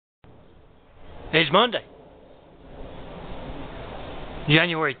It's Monday,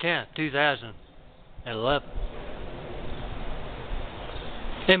 January 10th, 2011.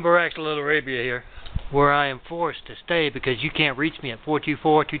 In Iraq, Saudi Arabia here, where I am forced to stay because you can't reach me at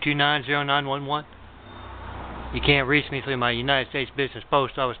 424-229-0911. You can't reach me through my United States Business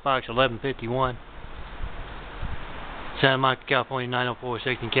Post Office Box 1151, Santa Monica, California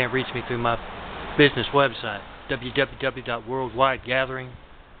 90406. You can't reach me through my business website,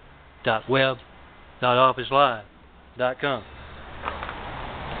 www.worldwidegathering.web.officelive.com.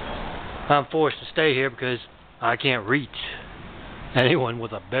 I'm forced to stay here because I can't reach anyone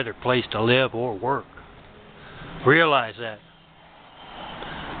with a better place to live or work. Realize that.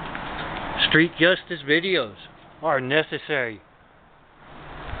 Street justice videos are necessary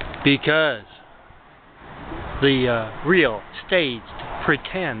because the real, staged,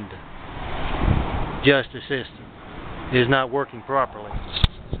 pretend justice system is not working properly.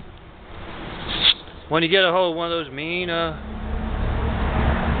 When you get a hold of one of those mean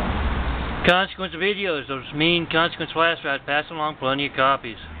consequence videos, those mean consequence flash drives, pass along plenty of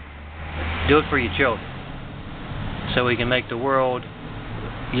copies. Do it for your children, so we can make the world,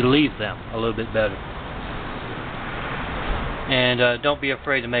 you leave them a little bit better. And don't be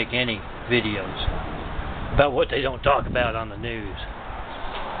afraid to make any videos about what they don't talk about on the news.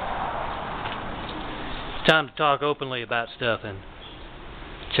 It's time to talk openly about stuff and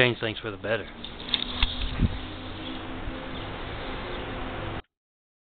change things for the better.